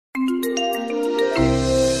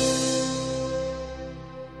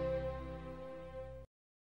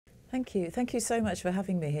Thank you. Thank you so much for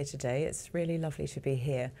having me here today. It's really lovely to be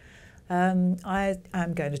here. I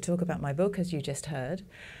am going to talk about my book, as you just heard.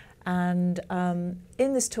 And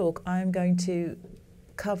in this talk, I'm going to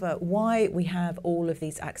cover why we have all of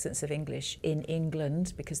these accents of English in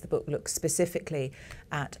England, because the book looks specifically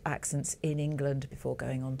at accents in England before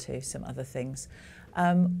going on to some other things.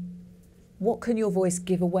 What can your voice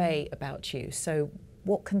give away about you? So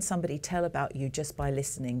what can somebody tell about you just by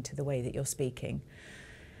listening to the way that you're speaking?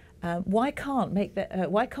 Why can't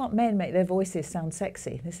men make their voices sound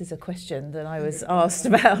sexy? This is a question that I was asked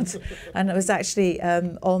about, and it was actually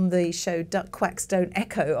on the show Duck Quacks Don't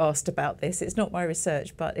Echo asked about this. It's not my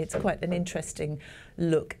research, but it's quite an interesting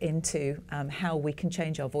look into how we can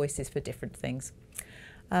change our voices for different things.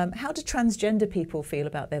 How do transgender people feel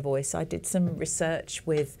about their voice? I did some research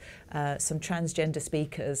with some transgender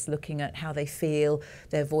speakers looking at how they feel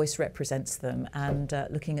their voice represents them, and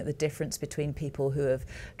looking at the difference between people who have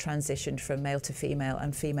transitioned from male to female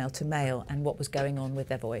and female to male and what was going on with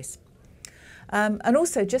their voice. And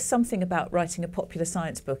also just something about writing a popular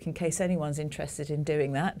science book, in case anyone's interested in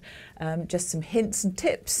doing that. Just some hints and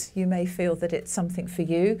tips. You may feel that it's something for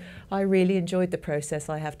you. I really enjoyed the process,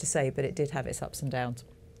 I have to say, but it did have its ups and downs.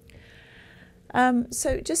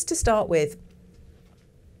 So just to start with,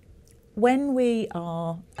 when we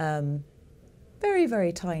are very,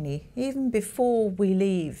 very tiny, even before we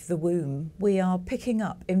leave the womb, we are picking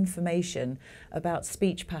up information about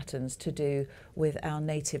speech patterns to do with our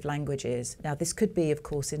native languages. Now, this could be, of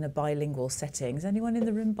course, in a bilingual setting. Is anyone in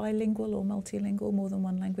the room bilingual or multilingual, more than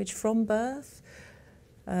one language, from birth?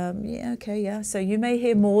 Yeah, okay, yeah. So you may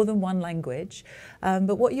hear more than one language,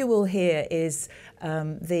 but what you will hear is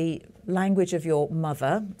the language of your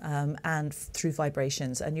mother and through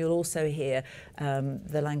vibrations, and you'll also hear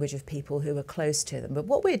the language of people who are close to them. But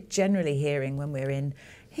what we're generally hearing when we're in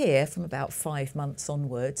here from about 5 months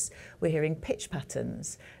onwards, we're hearing pitch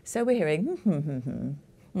patterns. So we're hearing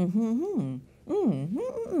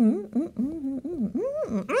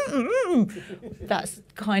that's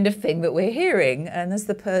kind of thing that we're hearing. And as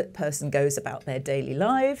the person goes about their daily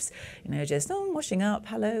lives, you know, just, oh, I'm washing up,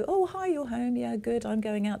 hello, oh, hi, you're home, yeah, good, I'm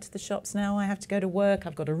going out to the shops now, I have to go to work,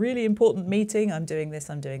 I've got a really important meeting, I'm doing this,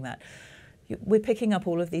 I'm doing that. We're picking up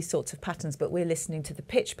all of these sorts of patterns, but we're listening to the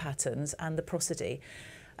pitch patterns and the prosody.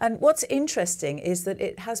 And what's interesting is that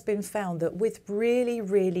it has been found that with really,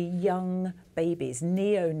 really young babies,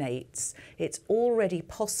 neonates, it's already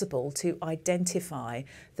possible to identify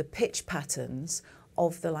the pitch patterns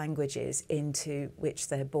of the languages into which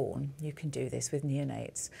they're born. You can do this with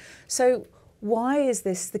neonates. So why is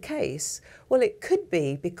this the case? Well, it could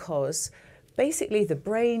be because basically the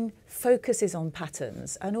brain focuses on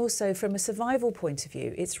patterns, and also from a survival point of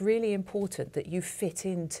view, it's really important that you fit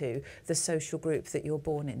into the social group that you're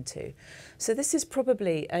born into. So this is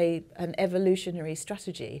probably an evolutionary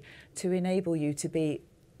strategy to enable you to be,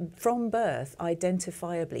 from birth,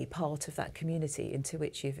 identifiably part of that community into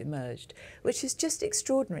which you've emerged, which is just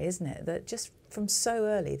extraordinary, isn't it? That just from so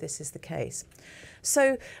early this is the case.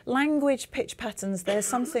 So language pitch patterns, they're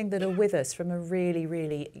something that are with us from a really,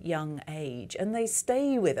 really young age, and they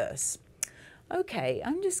stay with us. Okay,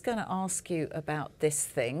 I'm just going to ask you about this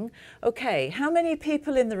thing. Okay, how many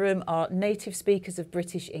people in the room are native speakers of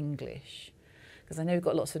British English? Because I know we've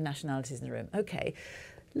got lots of nationalities in the room. Okay,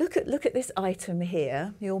 look at this item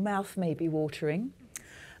here. Your mouth may be watering.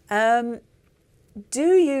 Do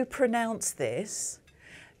you pronounce this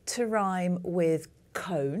to rhyme with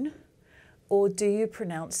cone, or do you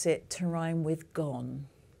pronounce it to rhyme with gone?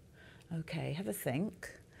 Okay, have a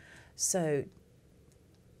think. So,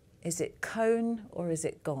 is it cone or is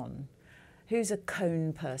it gone? Who's a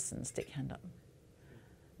cone person? Stick your hand up.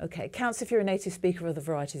 Okay, counts if you're a native speaker of the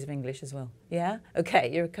varieties of English as well. Yeah?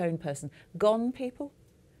 Okay, you're a cone person. Gone people?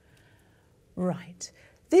 Right.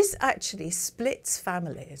 This actually splits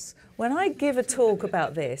families. When I give a talk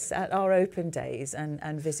about this at our open days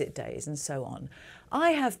and visit days and so on,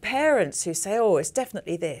 I have parents who say, oh, it's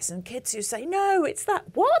definitely this, and kids who say, no, it's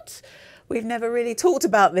that. What? We've never really talked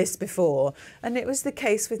about this before. And it was the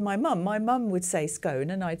case with my mum. My mum would say scone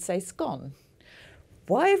and I'd say scone.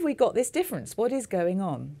 Why have we got this difference? What is going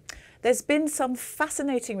on? There's been some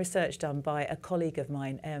fascinating research done by a colleague of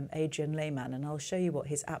mine, Adrian Lehman, and I'll show you what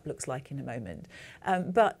his app looks like in a moment.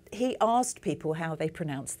 But he asked people how they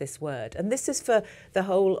pronounce this word, and this is for the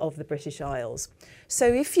whole of the British Isles. So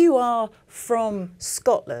if you are from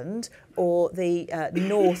Scotland or the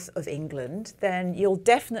north of England, then you'll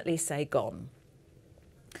definitely say gone.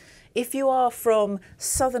 If you are from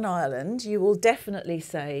Southern Ireland, you will definitely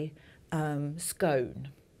say scone.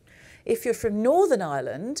 If you're from Northern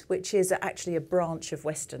Ireland, which is actually a branch of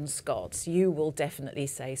Western Scots, you will definitely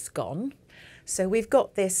say scone. So we've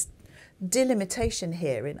got this delimitation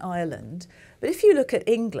here in Ireland. But if you look at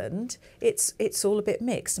England, it's all a bit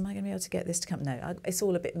mixed. Am I going to be able to get this to come? No, it's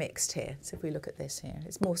all a bit mixed here. So if we look at this here,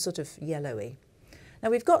 it's more sort of yellowy. Now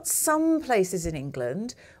we've got some places in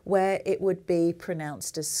England where it would be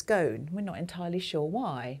pronounced as scone. We're not entirely sure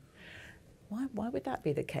why. Why would that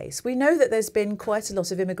be the case? We know that there's been quite a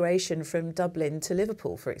lot of immigration from Dublin to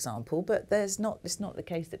Liverpool, for example, but it's not the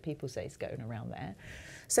case that people say scone around there.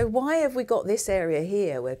 So why have we got this area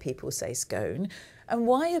here where people say scone? And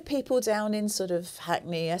why are people down in sort of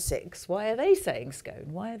Hackney, Essex, why are they saying scone?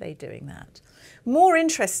 Why are they doing that? More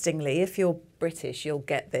interestingly, if you're British, you'll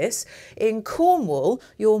get this. In Cornwall,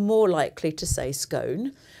 you're more likely to say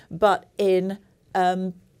scone, but in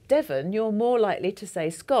Devon, you're more likely to say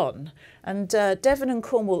scone. And Devon and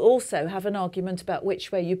Cornwall also have an argument about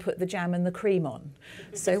which way you put the jam and the cream on.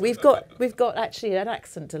 So we've got actually an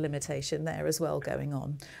accent delimitation there as well going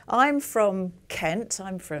on. I'm from Kent.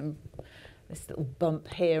 I'm from this little bump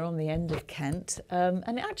here on the end of Kent.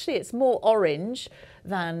 And actually it's more orange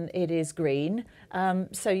than it is green.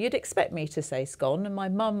 So you'd expect me to say scone. And my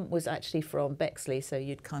mum was actually from Bexley, so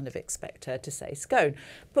you'd kind of expect her to say scone.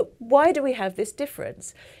 But why do we have this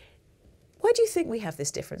difference? Why do you think we have this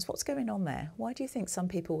difference? What's going on there? Why do you think some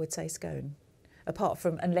people would say scone? Apart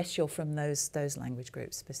from, unless you're from those language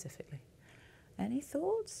groups specifically. Any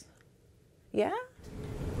thoughts? Yeah?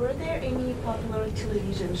 Were there any popular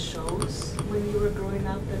television shows when you were growing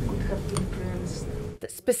up that could have influenced? That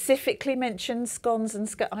specifically mentioned scones and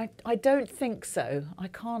scones? I don't think so. I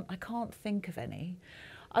can't think of any.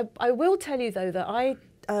 I will tell you though that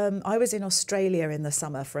I was in Australia in the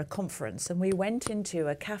summer for a conference, and we went into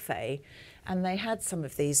a cafe and they had some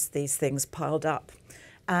of these things piled up.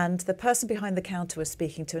 And the person behind the counter was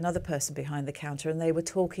speaking to another person behind the counter, and they were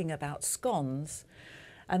talking about scones.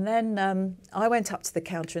 And then I went up to the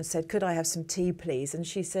counter and said, "Could I have some tea, please?" And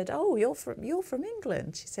she said, "Oh, you're from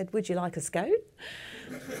England." She said, "Would you like a scone?"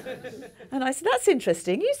 And I said, "That's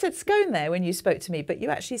interesting. You said scone there when you spoke to me, but you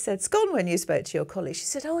actually said scone when you spoke to your colleague." She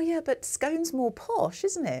said, "Oh yeah, but scone's more posh,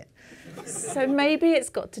 isn't it?" So maybe it's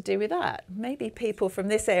got to do with that. Maybe people from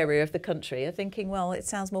this area of the country are thinking, well, it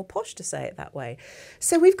sounds more posh to say it that way.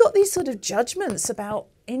 So we've got these sort of judgments about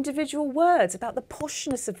individual words, about the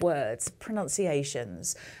poshness of words,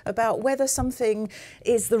 pronunciations, about whether something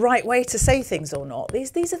is the right way to say things or not.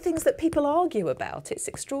 These are things that people argue about. It's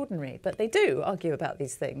extraordinary, but they do argue about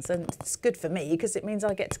these things, and it's good for me because it means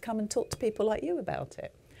I get to come and talk to people like you about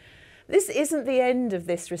it. This isn't the end of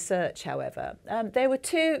this research, however. There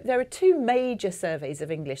are two major surveys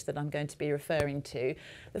of English that I'm going to be referring to.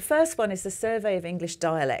 The first one is the Survey of English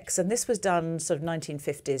Dialects, and this was done sort of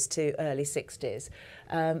 1950s to early 60s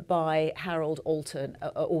by Harold Orton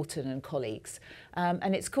and colleagues.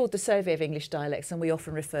 And it's called the Survey of English Dialects, and we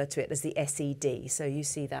often refer to it as the SED, so you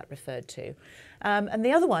see that referred to. And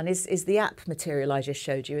the other one is the app material I just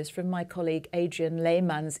showed you, is from my colleague Adrian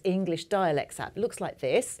Lehmann's English Dialects app. It looks like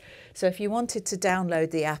this. So if you wanted to download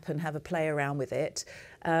the app and have a play around with it,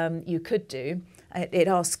 you could do. It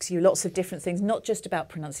asks you lots of different things, not just about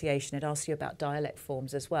pronunciation, it asks you about dialect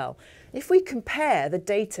forms as well. If we compare the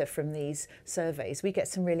data from these surveys, we get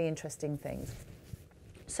some really interesting things.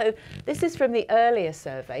 So this is from the earlier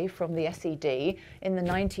survey from the SED in the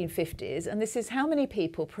 1950s, and this is how many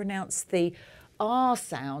people pronounce the R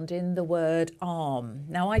sound in the word arm.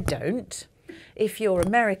 Now I don't. If you're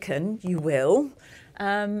American, you will.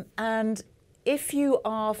 And if you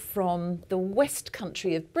are from the West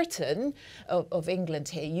Country of Britain, of England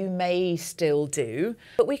here, you may still do.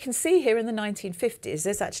 But we can see here in the 1950s,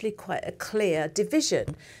 there's actually quite a clear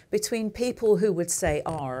division between people who would say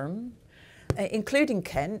arm, including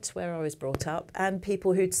Kent, where I was brought up, and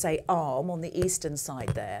people who'd say arm on the eastern side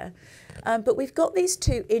there. But we've got these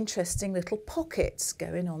two interesting little pockets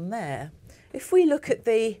going on there. If we look at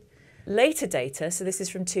the later data, so this is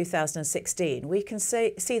from 2016, we can see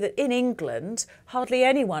that in England, hardly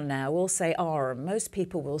anyone now will say arm. Most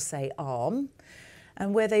people will say arm.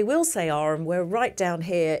 And where they will say arm, we're right down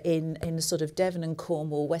here in sort of Devon and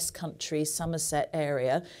Cornwall, West Country, Somerset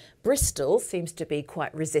area. Bristol seems to be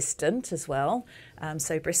quite resistant as well.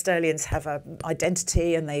 So Bristolians have an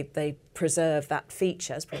identity and they preserve that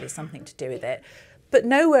feature. It's probably something to do with it. But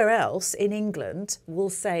nowhere else in England will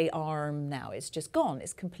say arm now. It's just gone.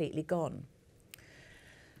 It's completely gone.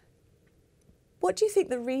 What do you think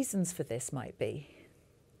the reasons for this might be?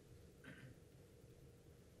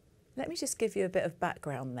 Let me just give you a bit of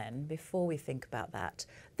background then before we think about that.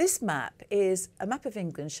 This map is a map of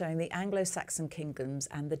England showing the Anglo-Saxon kingdoms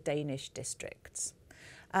and the Danish districts.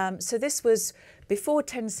 So this was before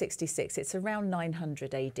 1066. It's around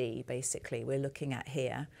 900 AD, basically, we're looking at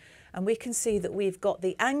here. And we can see that we've got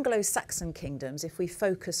the Anglo-Saxon kingdoms. If we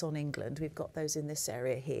focus on England, we've got those in this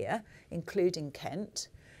area here, including Kent.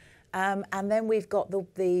 And then we've got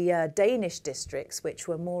the Danish districts, which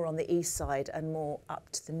were more on the east side and more up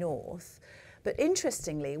to the north. But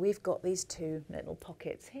interestingly, we've got these two little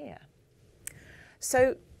pockets here.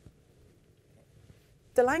 So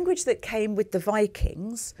the language that came with the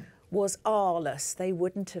Vikings was R-less. They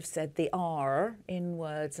wouldn't have said the R in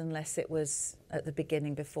words unless it was at the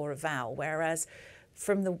beginning before a vowel, whereas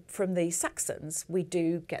from the Saxons, we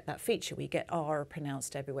do get that feature. We get R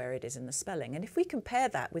pronounced everywhere it is in the spelling. And if we compare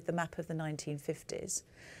that with the map of the 1950s,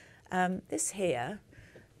 this here,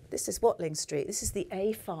 this is Watling Street. This is the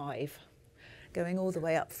A5 going all the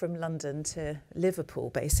way up from London to Liverpool,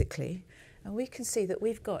 basically. And we can see that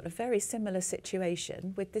we've got a very similar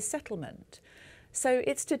situation with this settlement. So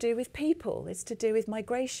it's to do with people, it's to do with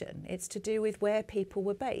migration, it's to do with where people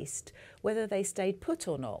were based, whether they stayed put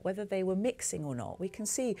or not, whether they were mixing or not. We can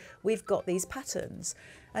see we've got these patterns.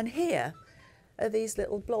 And here are these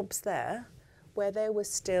little blobs there, where there were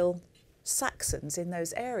still Saxons in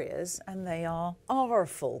those areas, and they are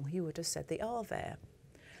R-ful. You would have said the R there.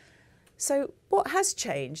 So what has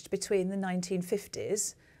changed between the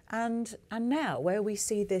 1950s and now, where we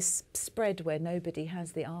see this spread where nobody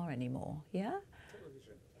has the R anymore? Yeah?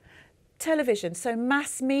 Television, so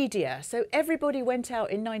mass media. So everybody went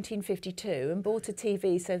out in 1952 and bought a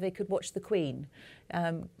TV so they could watch the Queen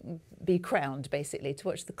be crowned, basically, to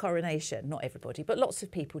watch the coronation. Not everybody, but lots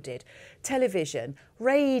of people did. Television,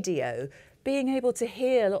 radio, being able to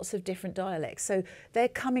hear lots of different dialects. So they're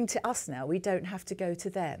coming to us now. We don't have to go to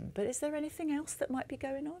them. But is there anything else that might be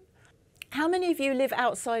going on? How many of you live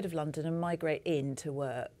outside of London and migrate in to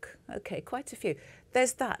work? Okay, quite a few.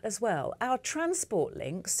 There's that as well. Our transport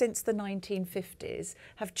links since the 1950s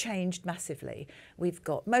have changed massively. We've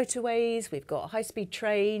got motorways, we've got high-speed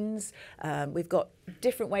trains, we've got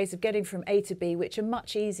different ways of getting from A to B, which are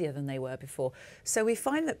much easier than they were before. So we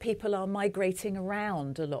find that people are migrating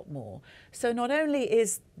around a lot more. So not only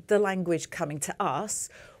is the language coming to us,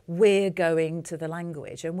 we're going to the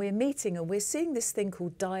language, and we're meeting and we're seeing this thing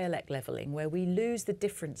called dialect levelling, where we lose the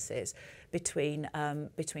differences between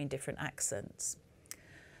different accents.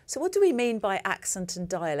 So what do we mean by accent and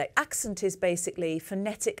dialect? Accent is basically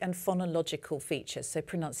phonetic and phonological features, so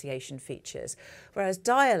pronunciation features, whereas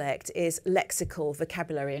dialect is lexical,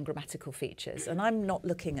 vocabulary and grammatical features. And I'm not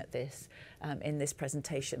looking at this in this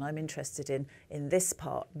presentation. I'm interested in this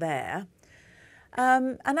part there.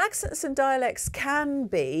 And accents and dialects can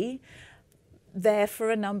be there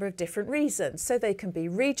for a number of different reasons. So they can be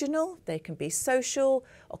regional, they can be social,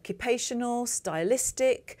 occupational,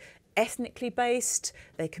 stylistic, ethnically based,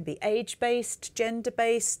 they can be age-based,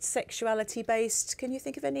 gender-based, sexuality-based. Can you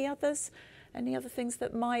think of any others? Any other things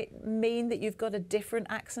that might mean that you've got a different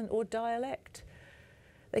accent or dialect?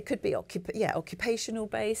 They could be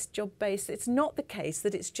occupational-based, job-based. It's not the case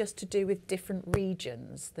that it's just to do with different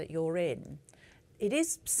regions that you're in. It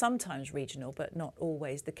is sometimes regional, but not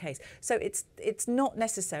always the case. So it's not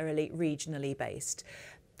necessarily regionally based.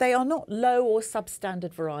 They are not low or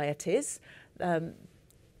substandard varieties.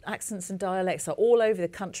 Accents and dialects are all over the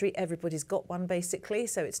country. Everybody's got one, basically.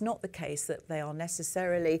 So it's not the case that they are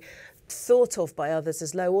necessarily thought of by others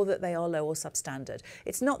as low, or that they are low or substandard.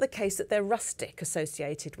 It's not the case that they're rustic,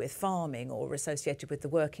 associated with farming, or associated with the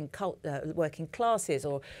working classes,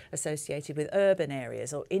 or associated with urban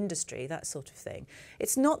areas or industry, that sort of thing.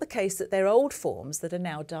 It's not the case that they're old forms that are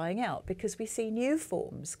now dying out, because we see new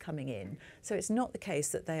forms coming in. So it's not the case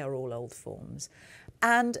that they are all old forms.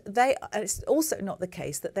 And it's also not the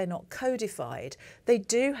case that they're not codified. They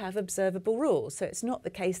do have observable rules. So it's not the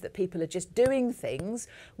case that people are just doing things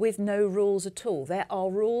with no rules at all. There are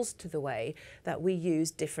rules to the way that we use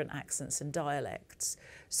different accents and dialects.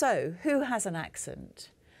 So who has an accent?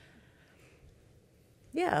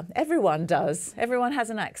 Yeah, everyone does. Everyone has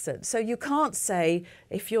an accent. So you can't say,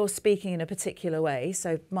 if you're speaking in a particular way,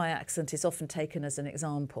 so my accent is often taken as an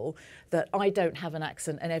example, that I don't have an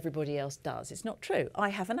accent and everybody else does. It's not true. I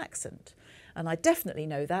have an accent. And I definitely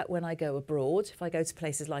know that when I go abroad. If I go to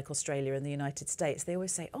places like Australia and the United States, they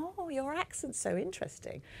always say, oh, your accent's so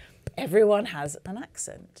interesting. Everyone has an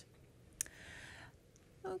accent.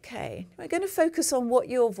 Okay, we're going to focus on what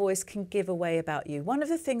your voice can give away about you. One of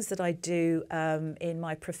the things that I do in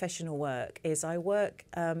my professional work is I work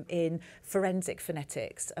in forensic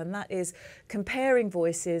phonetics, and that is comparing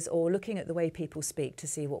voices or looking at the way people speak to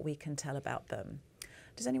see what we can tell about them.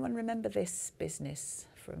 Does anyone remember this business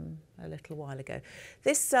from a little while ago?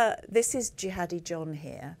 This is Jihadi John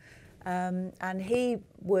here. And he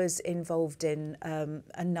was involved in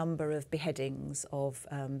a number of beheadings of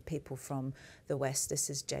people from the West. This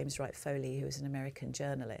is James Wright Foley, who was an American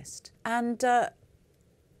journalist. And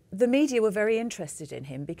the media were very interested in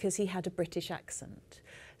him because he had a British accent.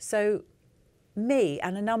 So me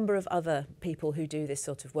and a number of other people who do this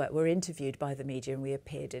sort of work were interviewed by the media, and we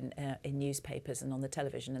appeared in newspapers and on the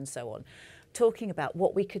television and so on, talking about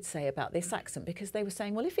what we could say about this accent, because they were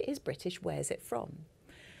saying, well, if it is British, where's it from?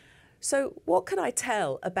 So what could I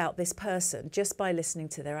tell about this person just by listening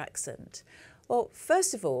to their accent? Well,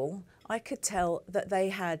 first of all, I could tell that they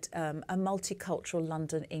had a multicultural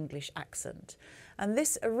London English accent. And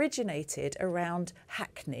this originated around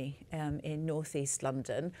Hackney in northeast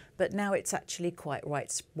London, but now it's actually quite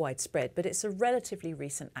widespread, but it's a relatively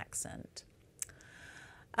recent accent.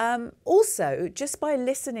 Also, just by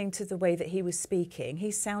listening to the way that he was speaking,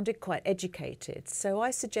 he sounded quite educated. So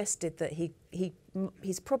I suggested that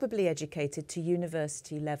he's probably educated to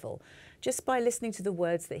university level, just by listening to the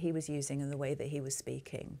words that he was using and the way that he was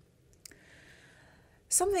speaking.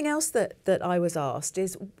 Something else that I was asked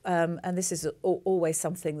is, and this is always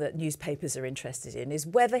something that newspapers are interested in, is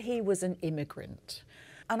whether he was an immigrant.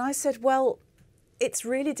 And I said, well, it's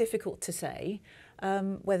really difficult to say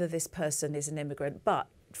whether this person is an immigrant, but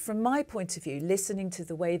from my point of view, listening to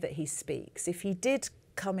the way that he speaks, if he did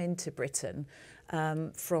come into Britain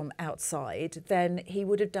from outside, then he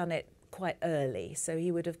would have done it quite early. So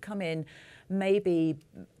he would have come in maybe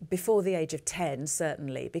before the age of 10,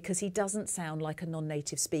 certainly, because he doesn't sound like a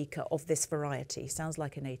non-native speaker of this variety. He sounds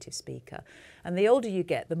like a native speaker. And the older you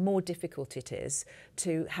get, the more difficult it is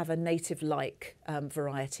to have a native-like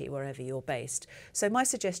variety wherever you're based. So my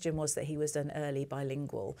suggestion was that he was an early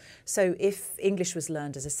bilingual. So if English was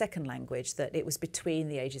learned as a second language, that it was between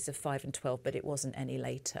the ages of 5 and 12, but it wasn't any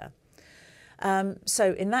later.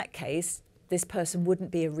 So in that case, this person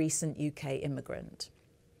wouldn't be a recent UK immigrant.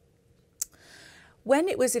 When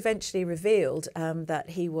it was eventually revealed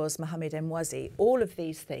that he was Mohammed Emwazi, all of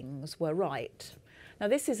these things were right. Now,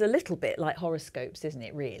 this is a little bit like horoscopes, isn't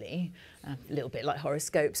it, really? A little bit like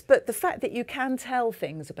horoscopes. But the fact that you can tell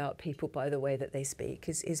things about people by the way that they speak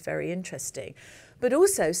is very interesting. But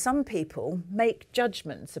also, some people make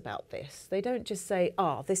judgments about this. They don't just say,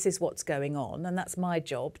 this is what's going on, and that's my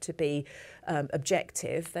job to be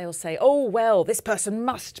objective. They'll say, oh, well, this person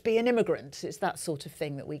must be an immigrant. It's that sort of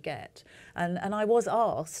thing that we get. And I was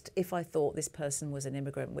asked if I thought this person was an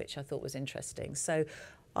immigrant, which I thought was interesting. So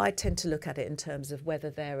I tend to look at it in terms of whether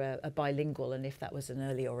they're a bilingual and if that was an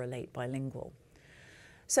early or a late bilingual.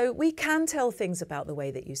 So we can tell things about the way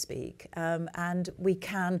that you speak, and we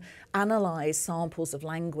can analyse samples of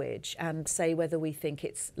language and say whether we think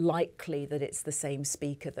it's likely that it's the same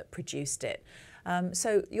speaker that produced it.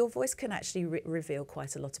 So your voice can actually reveal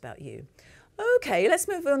quite a lot about you. Okay, let's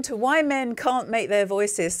move on to why men can't make their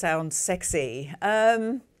voices sound sexy.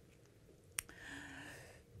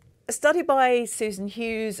 A study by Susan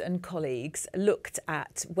Hughes and colleagues looked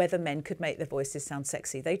at whether men could make their voices sound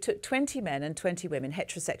sexy. They took 20 men and 20 women,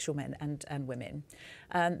 heterosexual men and women.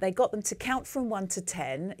 They got them to count from 1 to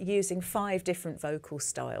 10 using 5 different vocal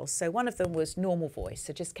styles. So one of them was normal voice,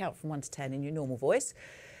 so just count from 1 to 10 in your normal voice.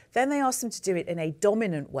 Then they asked them to do it in a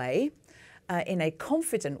dominant way, in a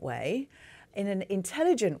confident way, in an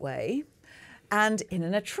intelligent way, and in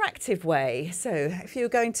an attractive way. So if you're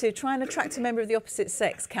going to try and attract a member of the opposite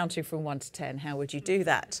sex, counting from 1 to 10, how would you do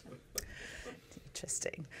that?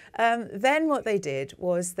 Interesting. Then what they did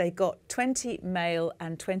was they got 20 male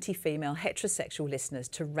and 20 female heterosexual listeners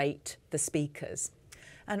to rate the speakers.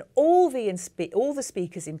 And all the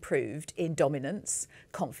speakers improved in dominance,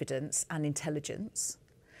 confidence, and intelligence.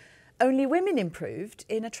 Only women improved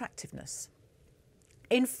in attractiveness.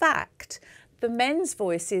 In fact, the men's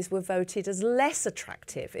voices were voted as less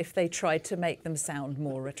attractive if they tried to make them sound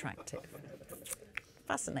more attractive.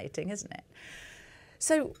 Fascinating, isn't it?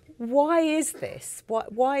 So why is this?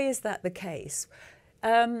 Why is that the case?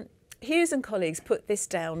 Hughes and colleagues put this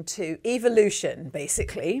down to evolution,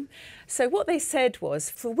 basically. So what they said was,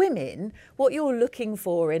 for women, what you're looking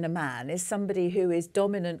for in a man is somebody who is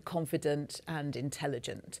dominant, confident, and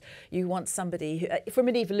intelligent. You want somebody who, from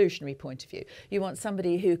an evolutionary point of view, you want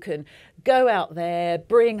somebody who can go out there,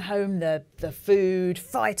 bring home the food,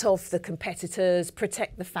 fight off the competitors,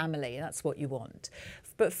 protect the family. That's what you want.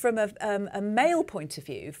 But from a male point of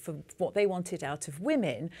view, from what they wanted out of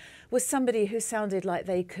women, was somebody who sounded like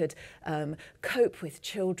they could cope with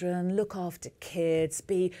children, look after kids,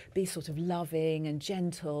 be sort of loving and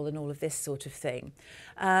gentle and all of this sort of thing.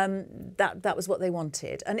 That was what they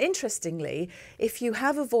wanted. And interestingly, if you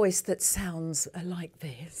have a voice that sounds like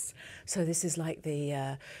this, so this is like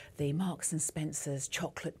the the Marks and Spencer's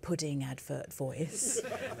chocolate pudding advert voice,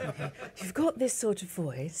 okay, if you've got this sort of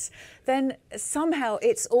voice, then somehow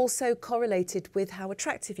it's also correlated with how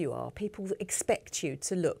attractive you are. People expect you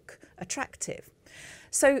to look attractive.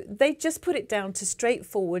 So they just put it down to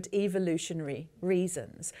straightforward evolutionary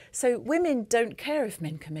reasons. So women don't care if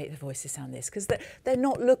men can make their voices sound this, because they're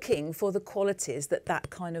not looking for the qualities that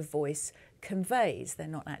that kind of voice conveys. They're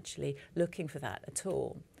not actually looking for that at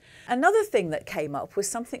all. Another thing that came up was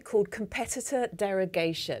something called competitor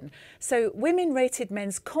derogation. So women rated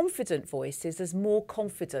men's confident voices as more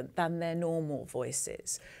confident than their normal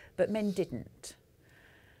voices, but men didn't.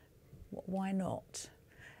 Why not?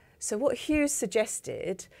 So what Hughes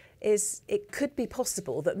suggested is it could be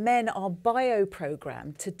possible that men are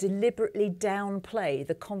bioprogrammed to deliberately downplay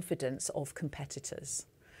the confidence of competitors.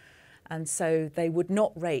 And so they would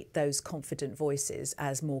not rate those confident voices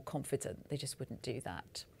as more confident. They just wouldn't do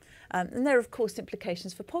that. And there are, of course,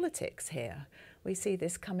 implications for politics here. We see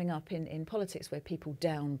this coming up in politics where people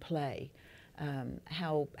downplay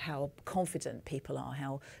how confident people are,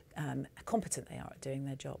 how competent they are at doing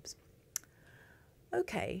their jobs.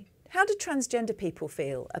 Okay, how do transgender people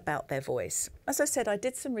feel about their voice? As I said, I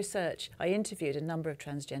did some research. I interviewed a number of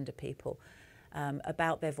transgender people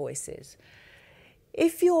about their voices.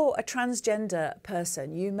 If you're a transgender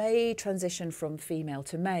person, you may transition from female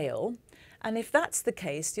to male. And if that's the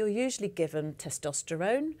case, you're usually given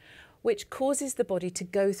testosterone, which causes the body to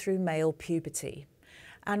go through male puberty.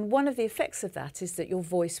 And one of the effects of that is that your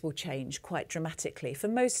voice will change quite dramatically. For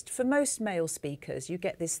most male speakers, you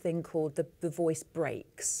get this thing called the voice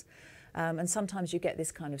breaks. And sometimes you get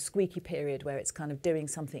this kind of squeaky period where it's kind of doing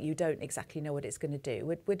something you don't exactly know what it's going to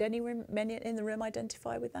do. Would many in the room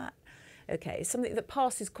identify with that? Okay, it's something that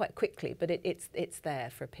passes quite quickly, but it's there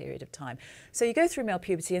for a period of time. So you go through male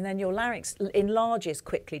puberty and then your larynx enlarges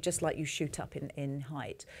quickly, just like you shoot up in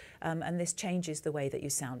height. And this changes the way that you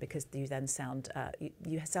sound, because you then sound,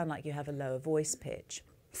 you sound like you have a lower voice pitch.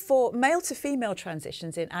 For male to female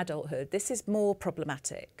transitions in adulthood, this is more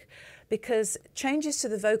problematic because changes to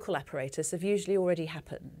the vocal apparatus have usually already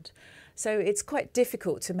happened. So it's quite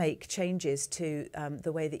difficult to make changes to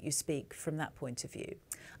the way that you speak from that point of view,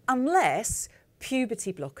 unless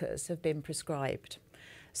puberty blockers have been prescribed.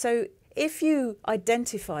 So if you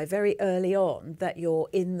identify very early on that you're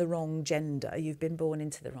in the wrong gender, you've been born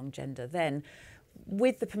into the wrong gender, then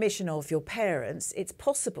with the permission of your parents, it's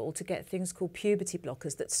possible to get things called puberty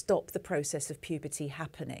blockers that stop the process of puberty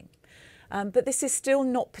happening. But this is still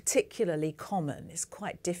not particularly common. It's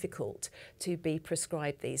quite difficult to be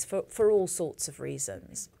prescribed these for all sorts of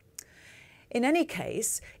reasons. In any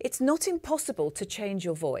case, it's not impossible to change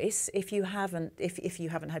your voice if you haven't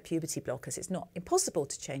had puberty blockers. It's not impossible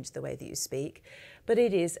to change the way that you speak, but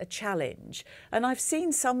it is a challenge. And I've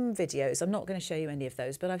seen some videos, I'm not going to show you any of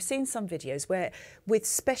those, but I've seen some videos where with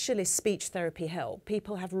specialist speech therapy help,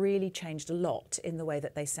 people have really changed a lot in the way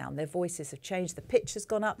that they sound. Their voices have changed, the pitch has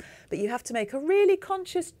gone up, but you have to make a really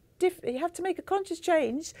conscious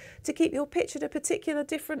change to keep your pitch at a particular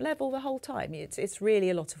different level the whole time. It's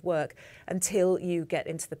really a lot of work until you get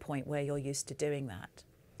into the point where you're used to doing that.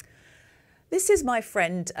 This is my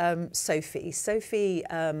friend Sophie. Sophie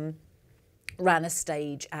ran a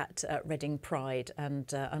stage at Reading Pride,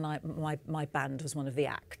 and my band was one of the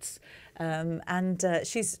acts.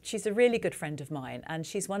 She's a really good friend of mine, and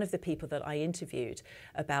she's one of the people that I interviewed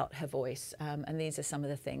about her voice, and these are some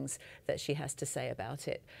of the things that she has to say about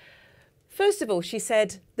it. First of all, she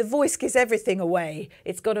said, the voice gives everything away.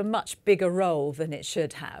 It's got a much bigger role than it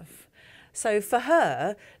should have. So for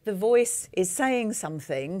her, the voice is saying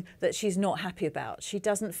something that she's not happy about. She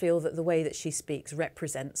doesn't feel that the way that she speaks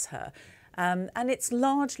represents her. And it's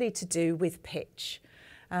largely to do with pitch.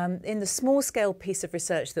 In the small-scale piece of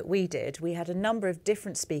research that we did, we had a number of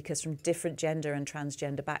different speakers from different gender and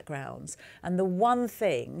transgender backgrounds. And the one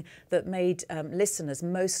thing that made listeners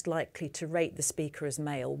most likely to rate the speaker as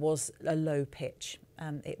male was a low pitch.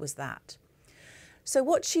 It was that. So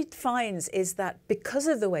what she finds is that because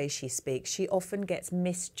of the way she speaks, she often gets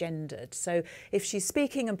misgendered. So if she's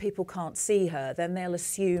speaking and people can't see her, then they'll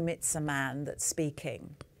assume it's a man that's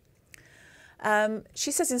speaking.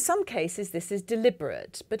 She says in some cases this is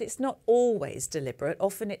deliberate, but it's not always deliberate.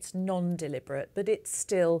 Often it's non-deliberate, but it's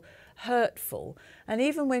still hurtful. And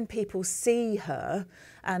even when people see her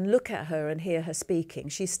and look at her and hear her speaking,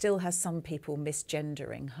 she still has some people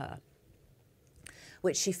misgendering her,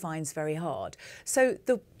 which she finds very hard. So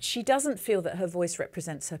she doesn't feel that her voice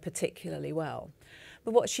represents her particularly well.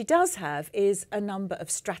 But what she does have is a number of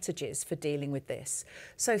strategies for dealing with this.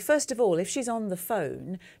 So first of all, if she's on the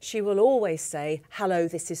phone, she will always say, hello,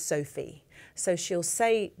 this is Sophie. So she'll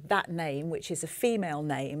say that name, which is a female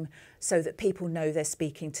name, so that people know they're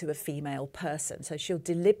speaking to a female person. So she'll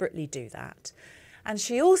deliberately do that. And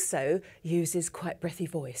she also uses quite breathy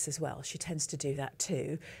voice as well. She tends to do that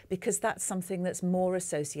too, because that's something that's more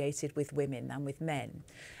associated with women than with men.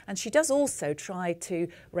 And she does also try to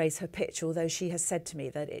raise her pitch, although she has said to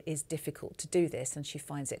me that it is difficult to do this and she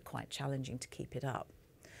finds it quite challenging to keep it up.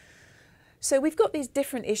 So we've got these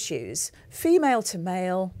different issues. Female to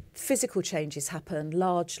male, physical changes happen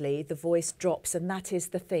largely, the voice drops, and that is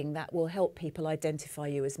the thing that will help people identify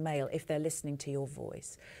you as male if they're listening to your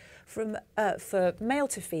voice. For male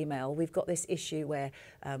to female, we've got this issue where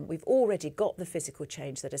we've already got the physical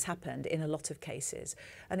change that has happened in a lot of cases,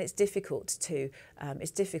 and it's difficult to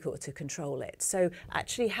control it. So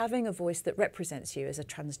actually having a voice that represents you as a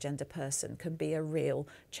transgender person can be a real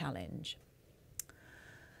challenge.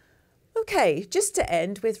 Okay, just to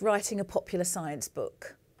end with writing a popular science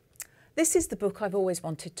book. This is the book I've always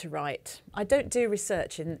wanted to write. I don't do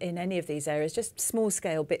research in any of these areas, just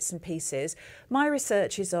small-scale bits and pieces. My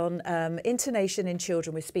research is on intonation in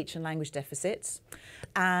children with speech and language deficits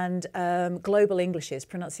and global Englishes,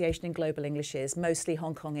 pronunciation in global Englishes, mostly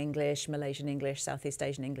Hong Kong English, Malaysian English, Southeast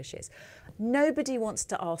Asian Englishes. Nobody wants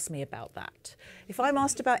to ask me about that. If I'm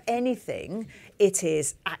asked about anything, it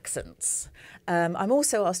is accents. I'm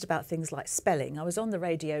also asked about things like spelling. I was on the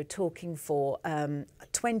radio talking for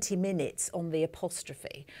 20 minutes on the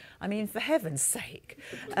apostrophe. I mean, for heaven's sake.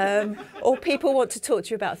 Or people want to talk to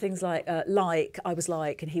you about things like, I was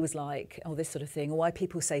like, and he was like, or this sort of thing, or why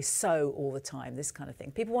people say so all the time, this kind of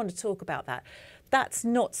thing. People want to talk about that. That's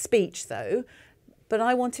not speech, though. But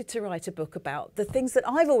I wanted to write a book about the things that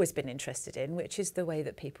I've always been interested in, which is the way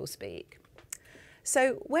that people speak.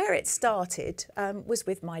 So where it started was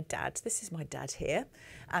with my dad. This is my dad here,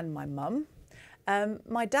 and my mum.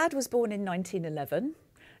 My dad was born in 1911,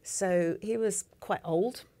 so he was quite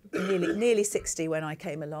old, nearly 60 when I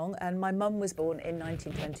came along, and my mum was born in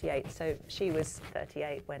 1928, so she was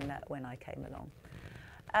 38 when I came along.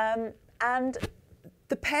 And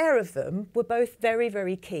the pair of them were both very,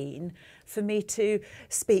 very keen for me to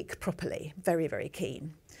speak properly, very, very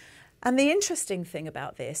keen. And the interesting thing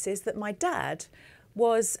about this is that my dad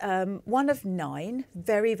was one of 9,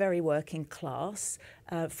 very, very working class,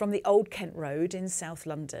 from the Old Kent Road in South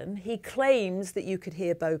London. He claims that you could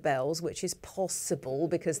hear Bow Bells, which is possible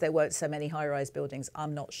because there weren't so many high-rise buildings,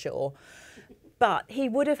 I'm not sure. But he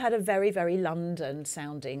would have had a very, very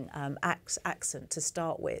London-sounding accent to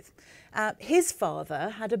start with. His father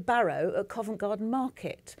had a barrow at Covent Garden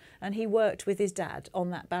Market, and he worked with his dad on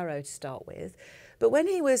that barrow to start with. But when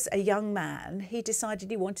he was a young man, he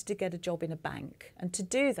decided he wanted to get a job in a bank. And to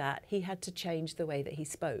do that, he had to change the way that he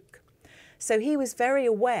spoke. So he was very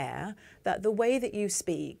aware that the way that you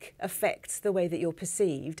speak affects the way that you're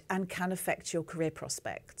perceived and can affect your career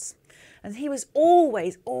prospects. And he was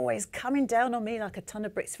always coming down on me like a ton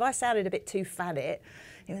of bricks. If I sounded a bit too fanny,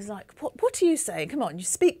 he was like, what are you saying? Come on, you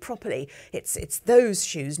speak properly. It's those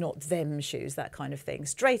shoes, not them shoes, that kind of thing.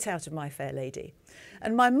 Straight out of My Fair Lady.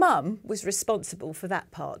 And my mum was responsible for that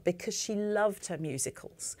part because she loved her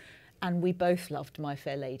musicals. And we both loved My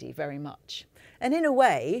Fair Lady very much. And in a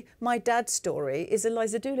way, my dad's story is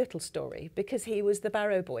Eliza Doolittle's story because he was the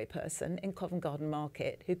barrow boy person in Covent Garden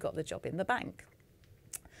Market who got the job in the bank.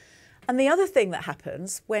 And the other thing that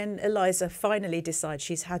happens when Eliza finally decides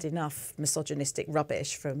she's had enough misogynistic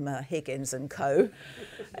rubbish from Higgins and co,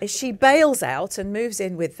 is she bails out and moves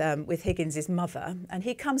in with Higgins's mother, and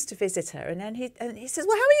he comes to visit her, and then he says,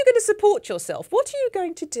 well, how are you going to support yourself? What are you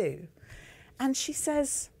going to do? And she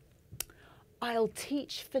says, I'll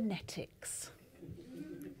teach phonetics.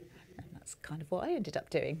 And that's kind of what I ended up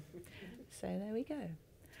doing. So there we go.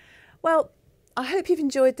 Well, I hope you've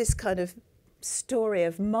enjoyed this kind of story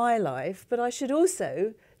of my life, but I should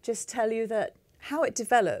also just tell you that how it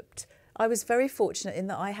developed, I was very fortunate in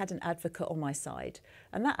that I had an advocate on my side,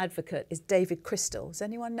 and that advocate is David Crystal. Does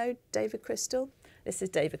anyone know David Crystal? This is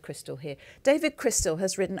David Crystal here. David Crystal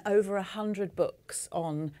has written over 100 books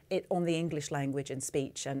on the English language and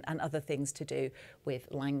speech and other things to do with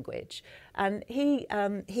language. And he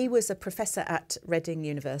was a professor at Reading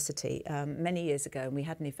University many years ago, and we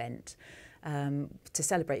had an event to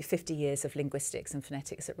celebrate 50 years of linguistics and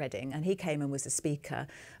phonetics at Reading, and he came and was a speaker.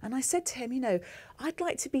 And I said to him, you know, I'd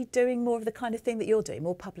like to be doing more of the kind of thing that you're doing,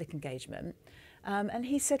 more public engagement. And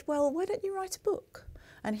he said, well, why don't you write a book?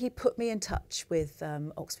 And he put me in touch with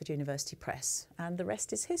Oxford University Press, and the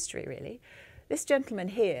rest is history, really. This gentleman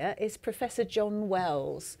here is Professor John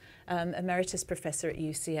Wells, Emeritus Professor at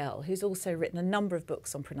UCL, who's also written a number of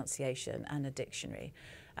books on pronunciation and a dictionary.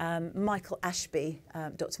 Michael Ashby,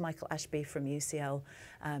 Dr. Michael Ashby from UCL,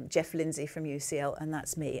 Jeff Lindsay from UCL, and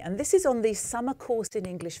that's me. And this is on the summer course in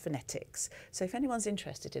English phonetics. So if anyone's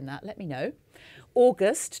interested in that, let me know.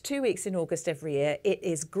 August, 2 weeks in August every year. It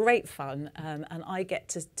is great fun, and I get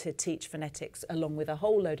to teach phonetics along with a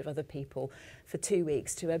whole load of other people for 2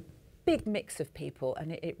 weeks to a big mix of people,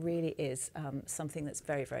 and it really is something that's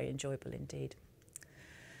very, very enjoyable indeed.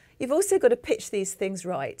 You've also got to pitch these things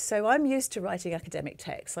right. So I'm used to writing academic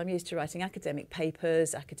texts. I'm used to writing academic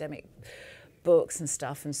papers, academic books and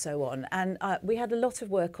stuff and so on. And we had a lot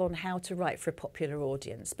of work on how to write for a popular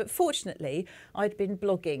audience. But fortunately, I'd been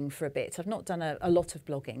blogging for a bit. I've not done a lot of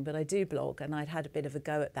blogging, but I do blog, and I'd had a bit of a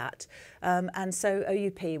go at that. And so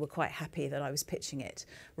OUP were quite happy that I was pitching it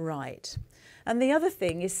right. And the other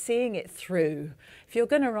thing is seeing it through. If you're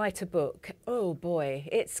going to write a book, oh boy,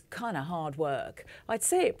 it's kind of hard work. I'd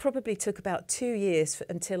say it probably took about 2 years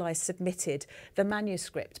until I submitted the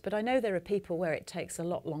manuscript, but I know there are people where it takes a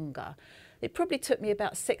lot longer. It probably took me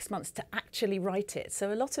about 6 months to actually write it.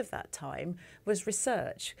 So a lot of that time was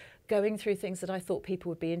research, going through things that I thought people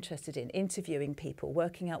would be interested in, interviewing people,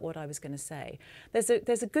 working out what I was going to say. There's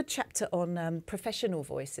a good chapter on professional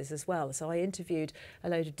voices as well. So I interviewed a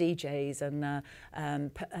load of DJs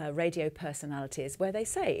and radio personalities where they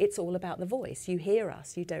say it's all about the voice. You hear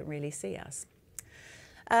us, you don't really see us.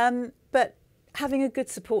 But having a good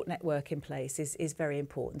support network in place is very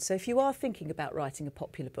important. So if you are thinking about writing a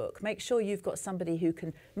popular book, make sure you've got somebody who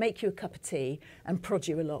can make you a cup of tea and prod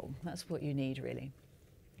you along. That's what you need, really.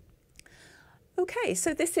 Okay,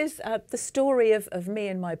 so this is the story of me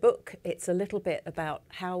and my book. It's a little bit about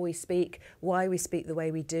how we speak, why we speak the way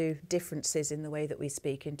we do, differences in the way that we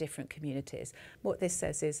speak in different communities. What this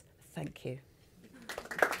says is, thank you.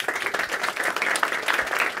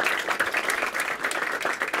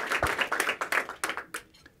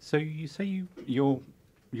 So you say your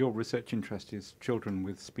research interest is children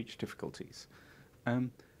with speech difficulties.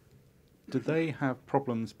 Do they have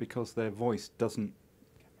problems because their voice doesn't?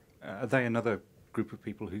 Are they another group of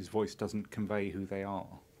people whose voice doesn't convey who they are?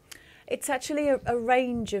 It's actually a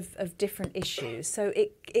range of different issues. So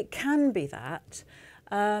it can be that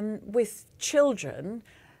with children.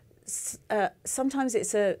 Sometimes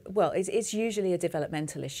it's usually a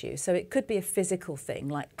developmental issue. So it could be a physical thing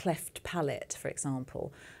like cleft palate, for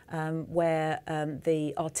example, where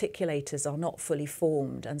the articulators are not fully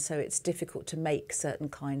formed, and so it's difficult to make certain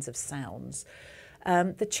kinds of sounds.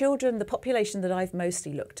 The population that I've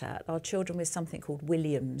mostly looked at are children with something called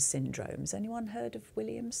Williams syndrome. Has anyone heard of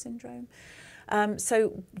Williams syndrome?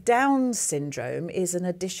 So Down syndrome is an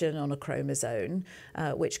addition on a chromosome,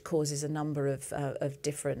 which causes a number of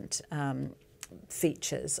different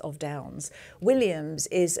features of Downs. Williams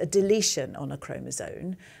is a deletion on a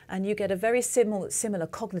chromosome, and you get a very similar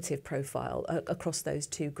cognitive profile across those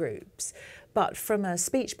two groups. But from a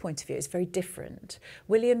speech point of view, it's very different.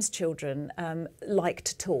 Williams children like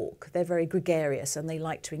to talk. They're very gregarious and they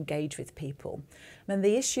like to engage with people. And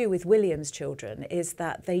the issue with Williams children is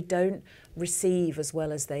that they don't receive as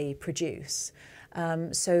well as they produce.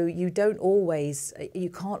 So you can't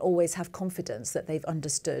always have confidence that they've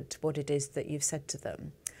understood what it is that you've said to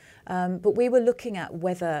them. But we were looking at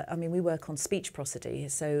we work on speech prosody,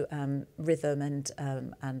 so rhythm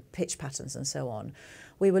and pitch patterns and so on.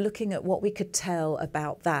 We were looking at what we could tell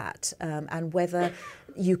about that and whether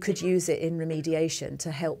you could use it in remediation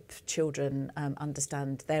to help children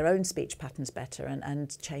understand their own speech patterns better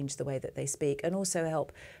and change the way that they speak, and also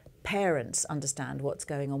help parents understand what's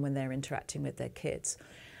going on when they're interacting with their kids.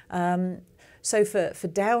 So for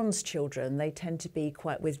Down's children, they tend to be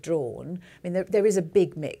quite withdrawn. I mean, there is a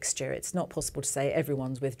big mixture. It's not possible to say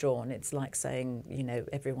everyone's withdrawn. It's like saying,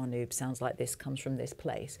 everyone who sounds like this comes from this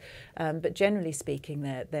place. But generally speaking,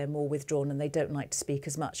 they're more withdrawn and they don't like to speak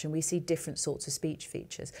as much. And we see different sorts of speech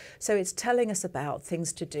features. So it's telling us about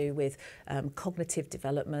things to do with cognitive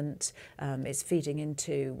development. It's feeding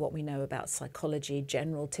into what we know about psychology,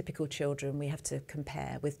 typical children. We have to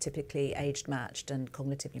compare with typically aged matched and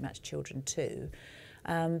cognitively matched children too.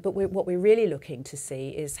 But what we're really looking to see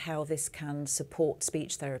is how this can support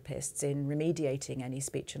speech therapists in remediating any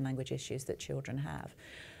speech and language issues that children have.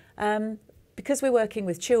 Because we're working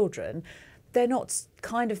with children, they're not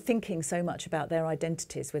kind of thinking so much about their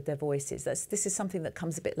identities with their voices. This is something that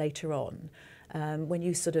comes a bit later on, when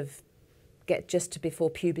you sort of get just to before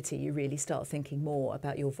puberty, you really start thinking more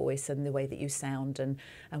about your voice and the way that you sound. And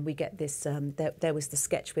we get this, there was the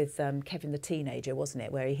sketch with Kevin the teenager, wasn't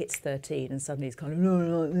it, where he hits 13 and suddenly he's kind of,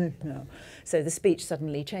 no. So the speech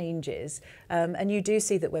suddenly changes. And you do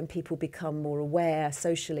see that when people become more aware,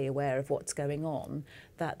 socially aware of what's going on,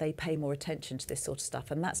 that they pay more attention to this sort of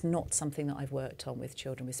stuff. And that's not something that I've worked on with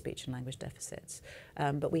children with speech and language deficits.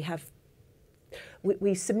 But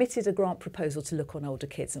we submitted a grant proposal to look on older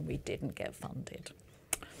kids and we didn't get funded.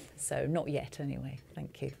 So not yet anyway,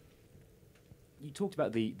 thank you. You talked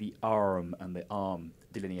about the arm and the arm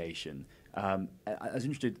delineation. I was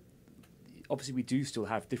interested, obviously we do still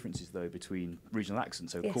have differences though between regional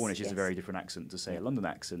accents. So Yes, Cornish is yes. a very different accent to say a London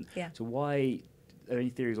accent. Yeah. So why, are there any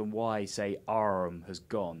theories on why say arm has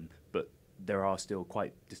gone, but there are still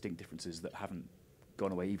quite distinct differences that haven't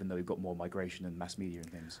gone away, even though we've got more migration and mass media and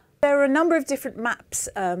things? There are a number of different maps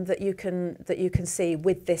that you can see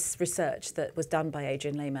with this research that was done by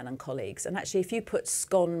Adrian Lehman and colleagues. And actually, if you put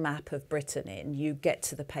SCON map of Britain in, you get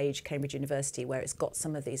to the page Cambridge University where it's got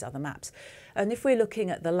some of these other maps. And if we're looking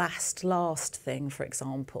at the last thing, for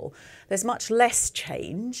example, there's much less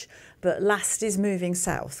change, but last is moving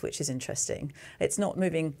south, which is interesting. It's not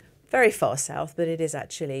moving very far south, but it is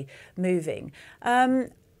actually moving.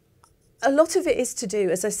 A lot of it is to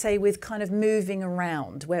do, as I say, with kind of moving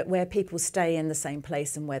around, where people stay in the same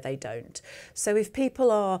place and where they don't. So if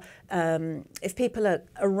people are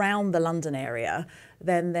around the London area,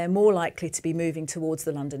 then they're more likely to be moving towards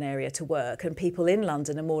the London area to work, and people in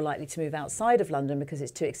London are more likely to move outside of London because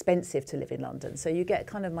it's too expensive to live in London. So you get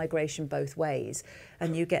kind of migration both ways,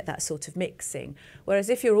 and you get that sort of mixing. Whereas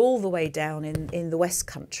if you're all the way down in the West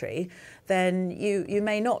Country, then you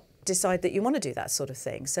may not decide that you want to do that sort of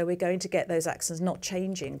thing. So we're going to get those accents not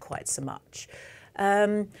changing quite so much.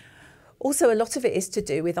 Also, a lot of it is to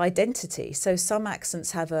do with identity. So some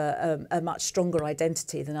accents have a much stronger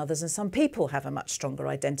identity than others, and some people have a much stronger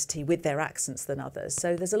identity with their accents than others.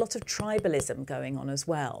 So there's a lot of tribalism going on as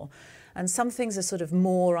well. And some things are sort of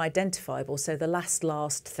more identifiable. So the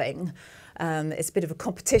last thing, it's a bit of a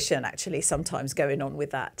competition actually sometimes going on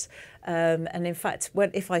with that. And in fact,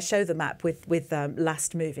 if I show the map with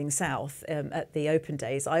last moving south at the open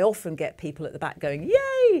days, I often get people at the back going,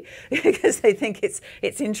 yay, because they think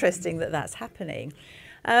it's interesting that that's happening.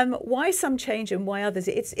 Why some change and why others,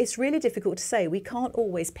 it's really difficult to say. We can't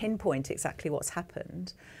always pinpoint exactly what's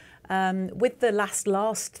happened. With the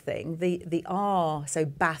last thing, the R, so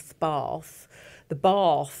bath, the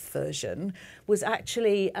Bath version was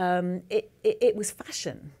actually, it was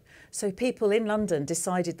fashion. So people in London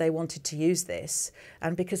decided they wanted to use this,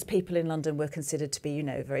 and because people in London were considered to be, you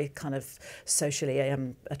know, very kind of socially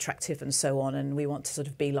attractive and so on, and we want to sort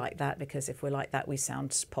of be like that because if we're like that we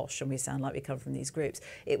sound posh and we sound like we come from these groups.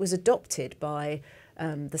 It was adopted by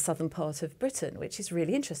the southern part of Britain, which is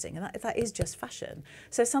really interesting, and that is just fashion.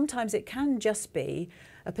 So sometimes it can just be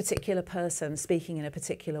a particular person speaking in a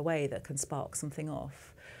particular way that can spark something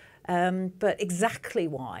off. But exactly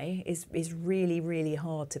why is really, really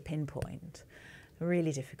hard to pinpoint,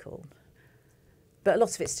 really difficult. But a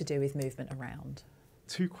lot of it's to do with movement around.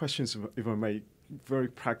 Two questions, if I may, very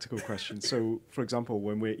practical questions. So, for example,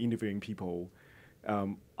 when we're interviewing people,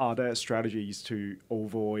 are there strategies to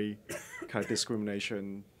avoid kind of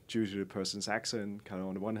discrimination due to the person's accent, kind of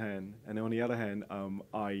on the one hand, and on the other hand,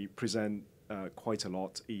 I present quite a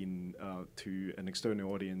lot to an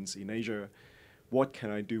external audience in Asia. What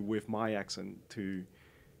can I do with my accent to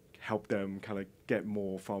help them kind of get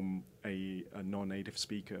more from a non-native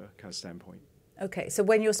speaker kind of standpoint? Okay, so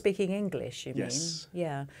when you're speaking English, you Yes. mean?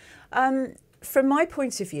 Yeah. From my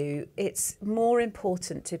point of view, it's more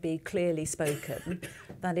important to be clearly spoken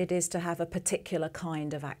than it is to have a particular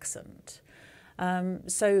kind of accent.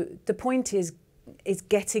 So the point is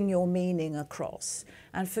getting your meaning across.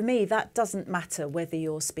 And for me, that doesn't matter whether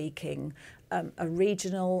you're speaking a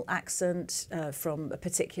regional accent from a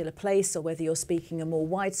particular place, or whether you're speaking a more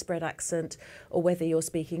widespread accent, or whether you're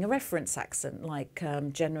speaking a reference accent like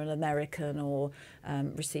General American or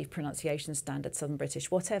Received Pronunciation Standard, Southern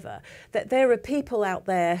British, whatever. That there are people out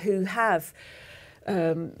there who have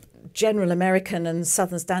General American and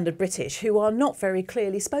Southern Standard British who are not very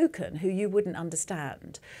clearly spoken, who you wouldn't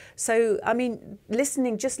understand. So, I mean,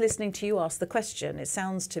 just listening to you ask the question, it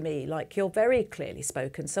sounds to me like you're very clearly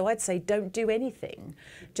spoken. So I'd say don't do anything.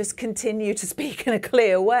 Just continue to speak in a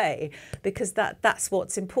clear way, because that's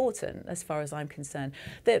what's important as far as I'm concerned.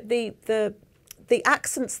 The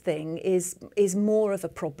accents thing is more of a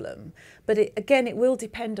problem, but again, it will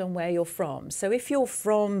depend on where you're from. So if you're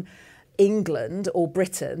from England or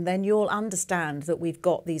Britain, then you'll understand that we've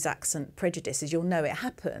got these accent prejudices. You'll know it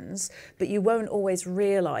happens, but you won't always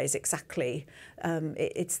realise exactly.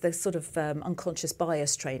 It's the sort of unconscious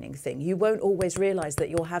bias training thing. You won't always realise that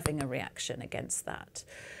you're having a reaction against that.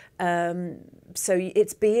 So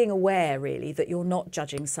it's being aware, really, that you're not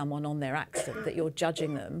judging someone on their accent, that you're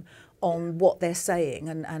judging them on what they're saying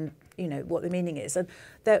and you know what the meaning is. And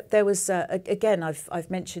there was again, I've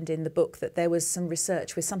mentioned in the book that there was some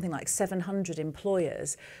research with something like 700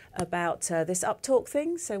 employers about this uptalk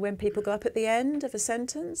thing. So when people go up at the end of a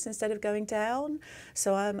sentence instead of going down.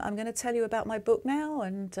 So I'm going to tell you about my book now,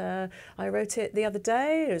 and I wrote it the other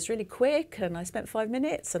day. It was really quick, and I spent 5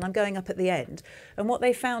 minutes, and I'm going up at the end. And what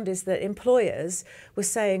they found is that employers were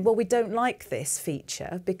saying, well, we don't like this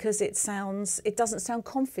feature because it doesn't sound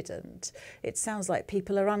confident. It sounds like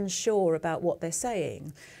people are unsure about what they're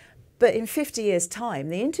saying. But in 50 years' time,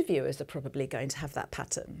 the interviewers are probably going to have that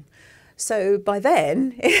pattern. So by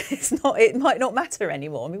then, it might not matter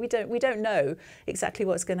anymore. I mean, we don't know exactly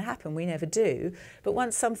what's going to happen. We never do. But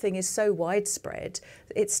once something is so widespread,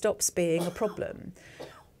 it stops being a problem.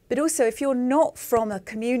 But also, if you're not from a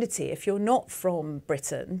community, if you're not from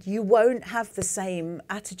Britain, you won't have the same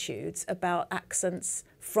attitudes about accents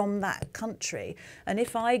from that country. And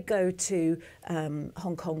if I go to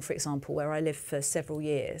Hong Kong, for example, where I lived for several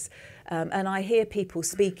years, and I hear people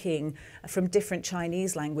speaking from different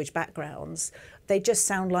Chinese language backgrounds, they just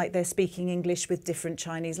sound like they're speaking English with different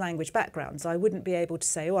Chinese language backgrounds. I wouldn't be able to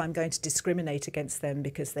say, oh, I'm going to discriminate against them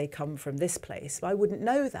because they come from this place. I wouldn't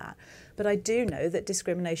know that. But I do know that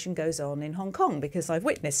discrimination goes on in Hong Kong because I've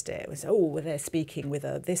witnessed it. It was, oh, well, they're speaking with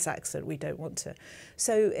this accent, we don't want to.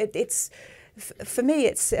 So for me,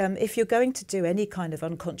 it's if you're going to do any kind of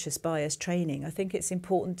unconscious bias training, I think it's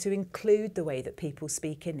important to include the way that people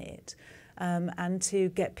speak in it. And to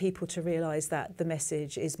get people to realise that the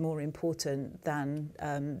message is more important than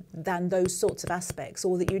those sorts of aspects,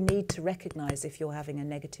 or that you need to recognise if you're having a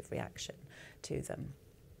negative reaction to them.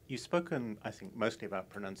 You've spoken, I think, mostly about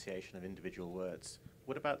pronunciation of individual words.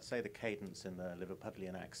 What about, say, the cadence in the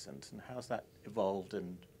Liverpudlian accent, and how's that evolved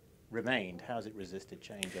and remained? How has it resisted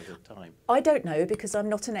change over time? I don't know, because I'm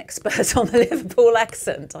not an expert on the Liverpool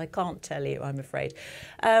accent. I can't tell you, I'm afraid.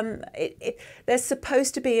 There's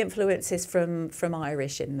supposed to be influences from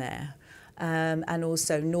Irish in there, and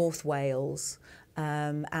also North Wales.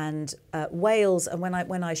 And Wales, and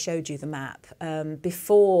when I showed you the map,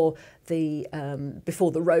 before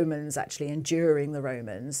the Romans actually, and during the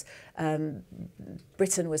Romans,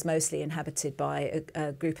 Britain was mostly inhabited by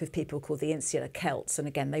a group of people called the Insular Celts, and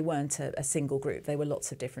again, they weren't a single group, they were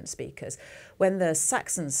lots of different speakers. When the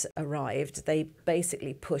Saxons arrived, they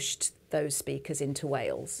basically pushed those speakers into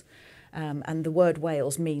Wales. And the word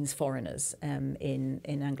Wales means foreigners in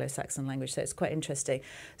Anglo-Saxon language, so it's quite interesting.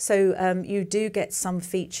 So you do get some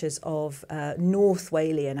features of North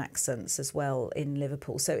Walian accents as well in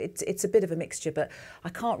Liverpool. So it's a bit of a mixture, but I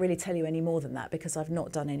can't really tell you any more than that because I've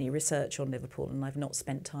not done any research on Liverpool and I've not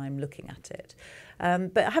spent time looking at it.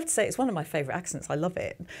 But I have to say it's one of my favourite accents. I love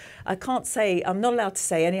it. I can't say, I'm not allowed to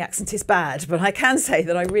say any accent is bad, but I can say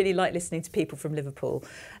that I really like listening to people from Liverpool.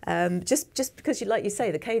 Just because, like you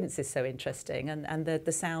say, the cadence is so interesting, and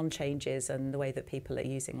the sound changes and the way that people are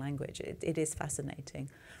using language. It is fascinating.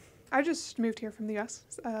 I just moved here from the US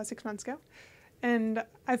 6 months ago, and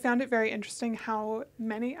I found it very interesting how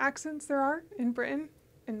many accents there are in Britain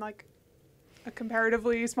in like a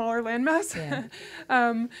comparatively smaller landmass.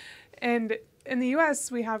 Yeah. And in the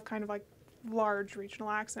US, we have kind of like large regional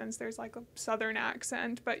accents. There's like a southern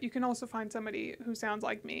accent, but you can also find somebody who sounds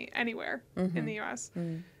like me anywhere in the US.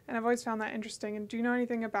 And I've always found that interesting. And do you know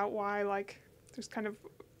anything about why like there's kind of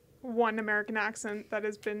one American accent that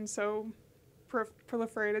has been so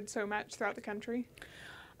proliferated so much throughout the country?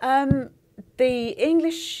 The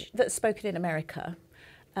English that's spoken in America,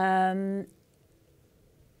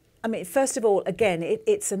 I mean, first of all, again,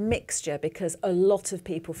 it's a mixture because a lot of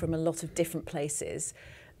people from a lot of different places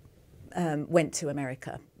went to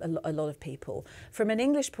America, a lot of people. From an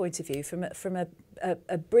English point of view, from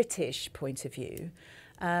a British point of view,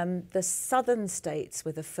 the southern states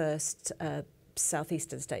were the first,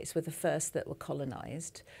 southeastern states were the first that were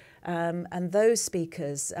colonised. And those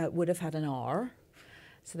speakers would have had an R,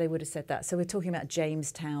 so they would have said that. So we're talking about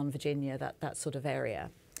Jamestown, Virginia, that sort of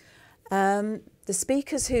area. The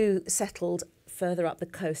speakers who settled further up the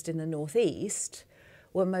coast in the northeast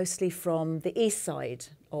were mostly from the east side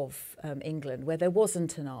of England, where there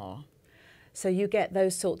wasn't an R. So you get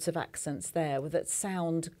those sorts of accents there that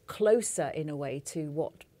sound closer in a way to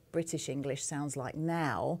what British English sounds like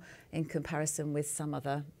now in comparison with some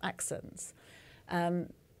other accents.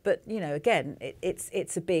 but you know, again,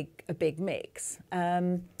 it's a big mix.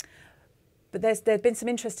 But there've been some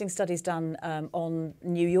interesting studies done on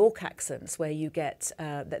New York accents, where you get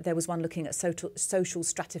there was one looking at social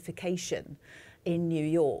stratification in New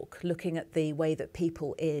York, looking at the way that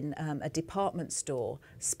people in a department store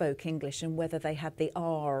spoke English and whether they had the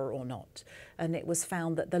R or not. And it was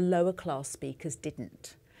found that the lower class speakers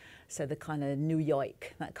didn't. So the kind of New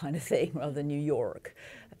York, that kind of thing, rather than New York.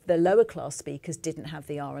 The lower class speakers didn't have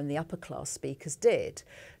the R and the upper class speakers did.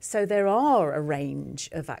 So there are a range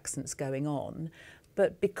of accents going on.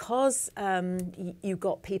 But because you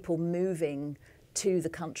got people moving to the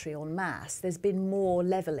country en masse, there's been more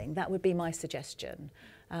levelling. That would be my suggestion,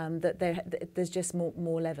 that there's just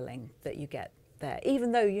more levelling that you get there.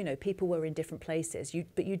 Even though, you know, people were in different places,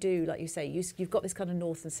 but you do, like you say, you've got this kind of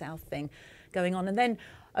north and south thing going on. And then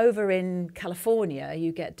over in California,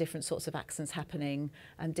 you get different sorts of accents happening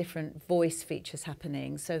and different voice features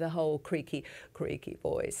happening. So the whole creaky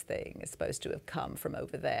voice thing is supposed to have come from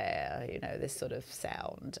over there, you know, this sort of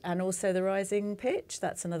sound. And also the rising pitch,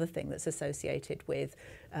 that's another thing that's associated with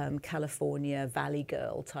California Valley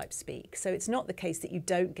Girl type speak. So it's not the case that you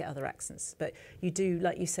don't get other accents, but you do,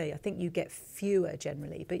 like you say, I think you get fewer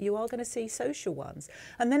generally, but you are going to see social ones.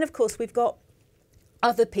 And then, of course, we've got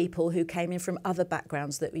other people who came in from other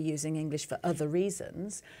backgrounds that were using English for other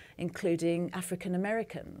reasons, including African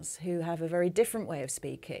Americans who have a very different way of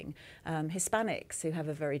speaking, Hispanics who have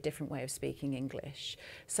a very different way of speaking English.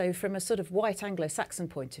 So from a sort of white Anglo-Saxon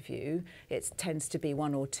point of view, it tends to be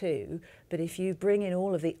one or two. But if you bring in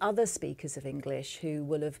all of the other speakers of English who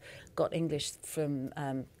will have got English from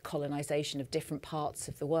colonisation of different parts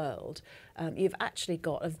of the world, you've actually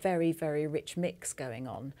got a very, very rich mix going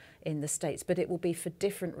on in the States, but it will be for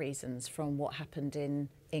different reasons from what happened in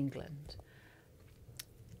England.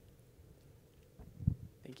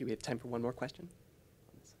 Thank you. We have time for one more question.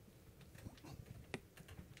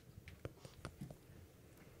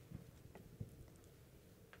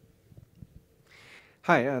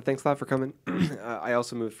 Hi, thanks a lot for coming. I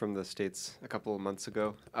also moved from the States a couple of months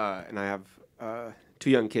ago, and I have 2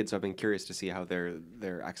 young kids, so I've been curious to see how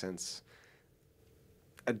their accents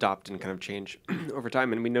adopt and kind of change over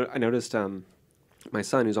time. And I noticed my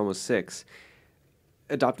son, who's almost 6,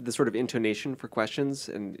 adopted this sort of intonation for questions,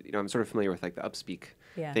 and I'm sort of familiar with like the upspeak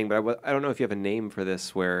thing, but I don't know if you have a name for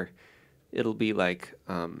this where it'll be like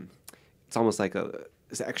it's almost like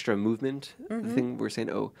this extra movement, the thing we're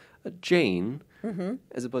saying, Jane,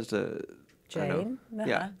 as opposed to Jane,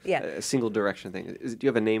 a single direction thing. Do you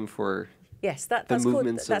have a name for? Yes, that's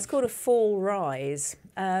called a fall rise.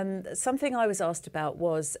 Something I was asked about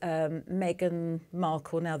was Meghan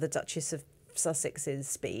Markle, now the Duchess of Sussex's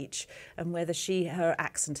speech, and whether her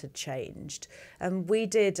accent had changed. We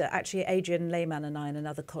did, actually Adrian Lehman and I and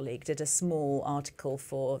another colleague did a small article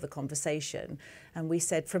for The Conversation, and we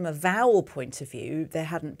said from a vowel point of view there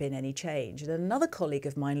hadn't been any change. And another colleague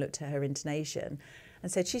of mine looked at her intonation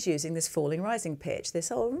and said she's using this falling rising pitch,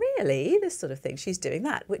 this really, this sort of thing, she's doing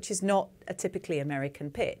that, which is not a typically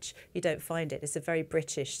American pitch. You don't find it, it's a very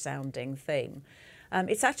British sounding thing.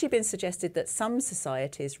 It's actually been suggested that some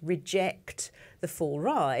societies reject the fall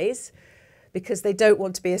rise because they don't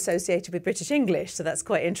want to be associated with British English. So that's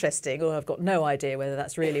quite interesting. Or I've got no idea whether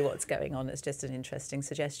that's really what's going on. It's just an interesting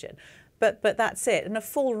suggestion. But that's it. And a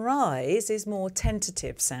full rise is more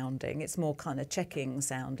tentative sounding. It's more kind of checking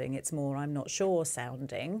sounding. It's more I'm not sure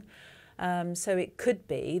sounding. So it could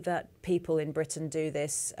be that people in Britain do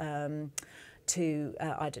this to,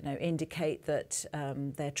 I don't know, indicate that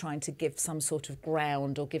they're trying to give some sort of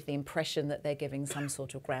ground or give the impression that they're giving some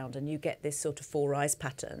sort of ground, and you get this sort of full rise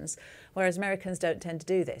patterns, whereas Americans don't tend to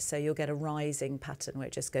do this. So you'll get a rising pattern where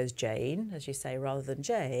it just goes Jane, as you say, rather than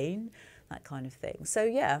Jane, that kind of thing. So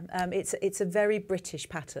yeah, it's a very British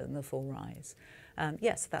pattern, the full rise.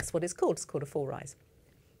 Yes, that's what it's called. It's called a full rise.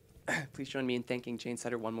 Please join me in thanking Jane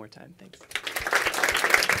Sutter one more time. Thanks.